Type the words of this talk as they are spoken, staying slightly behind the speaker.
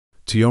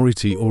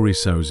Teori-teori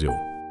Sosial.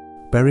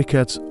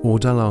 Bereket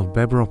adalah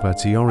beberapa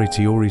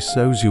teori-teori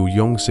sosial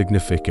yang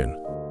signifikan,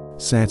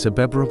 serta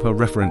beberapa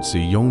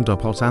referensi yang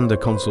dapat Anda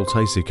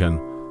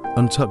konsultasikan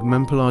untuk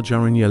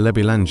mempelajarinya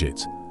lebih lanjut.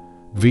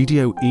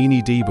 Video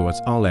ini dibuat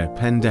oleh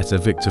Pendeta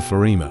Victor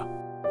Farima.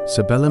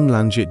 Sebelum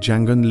lanjut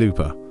jangan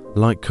lupa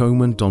like,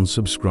 comment, dan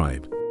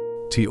subscribe.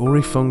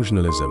 Teori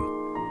fungsionalism.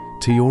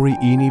 Teori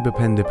ini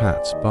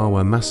berpendapat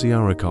bahwa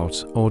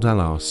masyarakat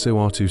adalah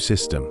suatu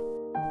sistem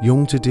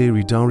yang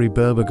terdiri dari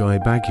berbagai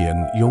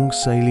bagian yang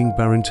saling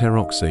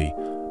berinteraksi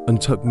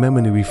untuk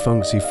memenuhi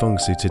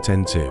fungsi-fungsi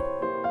tertentu.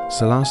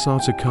 Salah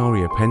satu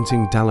karya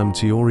penting dalam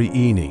teori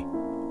ini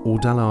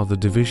adalah The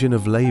Division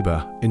of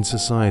Labor in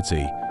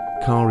Society,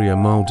 karya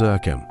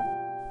Mulderkham.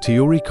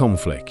 Teori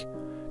konflik.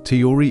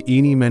 Teori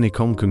ini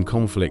menekankan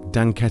konflik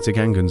dan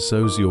ketegangan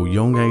sosial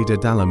yang ada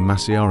dalam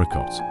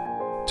masyarakat,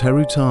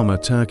 terutama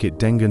terkait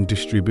dengan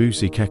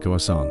distribusi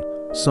kekuasaan,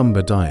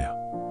 sumber daya,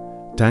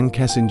 dan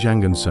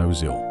kesenjangan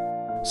sosial.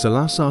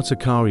 Salah satu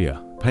karya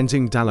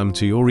penting dalam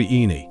teori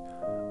ini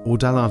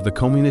adalah The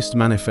Communist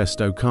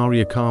Manifesto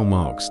karya Karl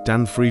Marx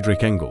dan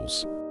Friedrich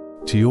Engels.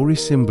 Teori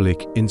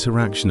simbolik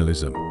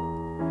interactionalism.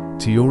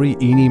 Teori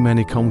ini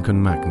menekankan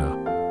makna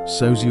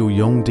sosial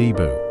yang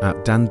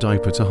dibuat dan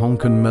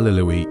dipertahankan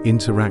melalui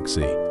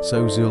interaksi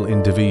sosial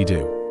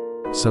individu.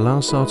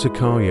 Salah satu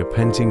karya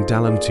penting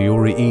dalam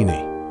teori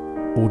ini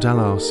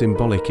adalah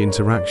Symbolic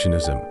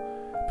Interactionism,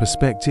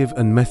 perspektif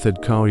dan metode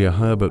karya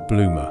Herbert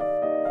Blumer.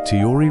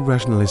 Teori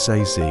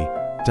rasionalisasi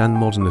dan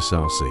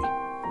modernisasi.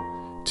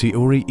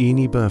 Teori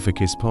ini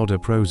berfokus pada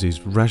proses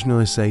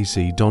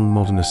rasionalisasi dan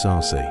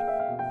modernisasi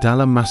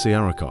dalam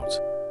masyarakat,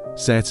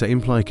 serta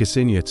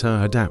implikasinya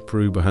terhadap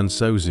perubahan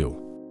sosial.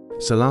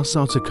 Salah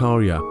satu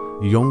karya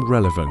yang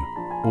relevan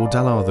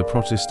adalah The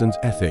Protestant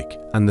Ethic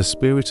and the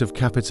Spirit of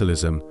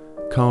Capitalism,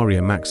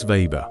 karya Max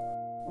Weber.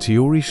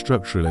 Teori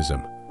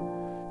strukturalism.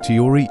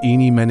 Teori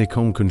ini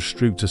menekankan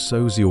struktur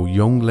sosial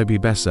yang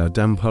lebih besar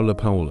dan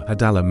pola-pola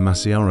dalam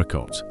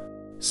masyarakat,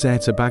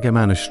 serta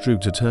bagaimana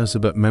struktur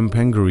tersebut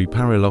mempengaruhi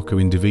perilaku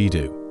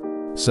individu.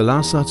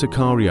 Salah satu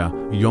karya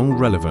yang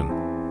relevan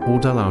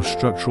adalah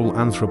Structural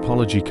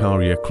Anthropology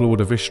karya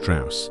Claude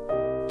Levi-Strauss.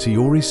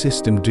 Teori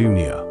sistem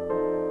dunia.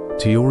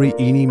 Teori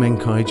ini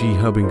mengkaji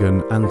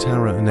hubungan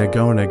antara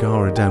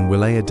negara-negara dan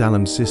wilayah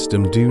dalam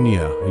sistem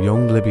dunia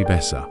yang lebih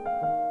besar,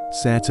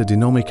 serta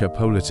dinamika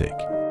politik,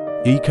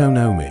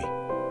 ekonomi,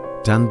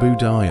 dan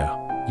budaya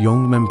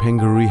yang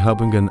mempengaruhi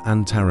hubungan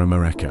antara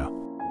mereka.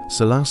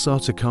 Salah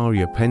satu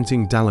karya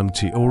penting dalam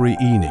teori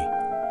ini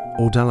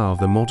adalah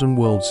The Modern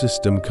World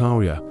System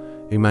karya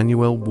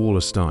Immanuel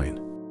Wallerstein.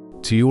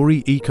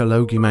 Teori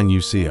ekologi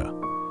manusia.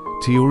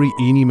 Teori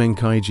ini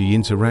mengkaji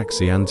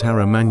interaksi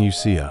antara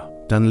manusia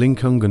dan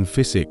lingkungan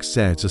fisik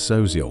serta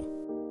sosial,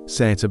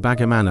 serta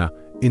bagaimana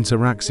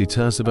interaksi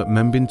tersebut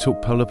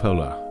membentuk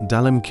pola-pola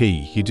dalam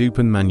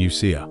kehidupan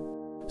manusia.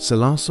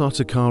 Salah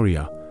satu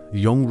karya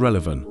yang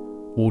relevan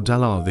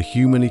adalah The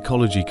Human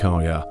Ecology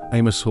karya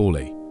Amos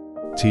Hawley.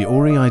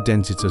 Teori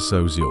identitas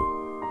sosial.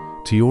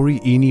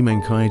 Teori ini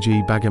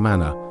mengkaji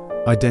bagaimana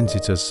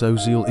identitas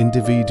sosial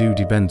individu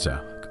dibentuk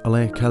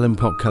oleh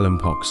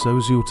kelompok-kelompok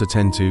sosial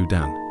tertentu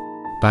dan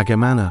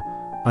bagaimana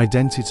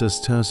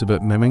identitas tersebut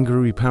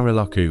memengaruhi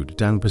perilaku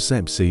dan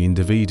persepsi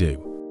individu.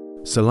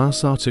 Salah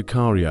satu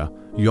karya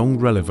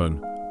yang relevan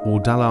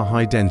adalah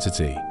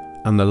Identity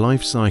and the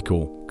Life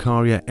Cycle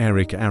karya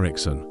Erik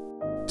Erikson.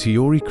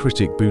 Teori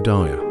kritik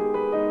budaya.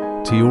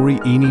 Teori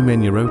ini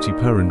menyoroti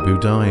peran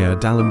budaya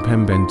dalam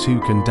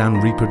pembentukan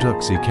dan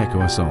reproduksi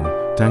kekuasaan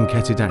dan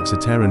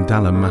ketidaksetaraan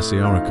dalam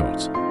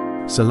masyarakat.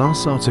 Salah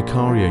satu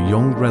karya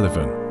yang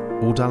relevan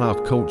adalah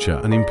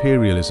Culture and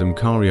Imperialism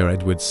karya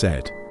Edward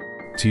Said.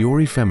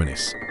 Teori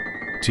feminis.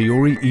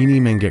 Teori ini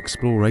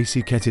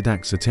mengeksplorasi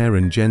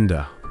ketidaksetaraan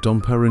gender dan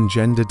peran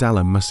gender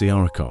dalam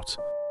masyarakat,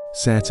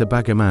 serta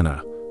bagaimana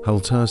hal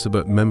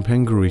tersebut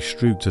mempengaruhi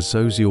struktur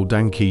sosial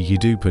dan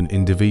kehidupan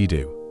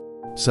individu.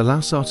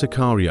 Salah satu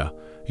karya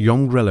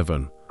yang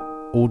relevan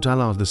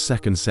adalah The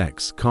Second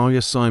Sex karya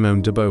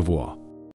Simone de Beauvoir.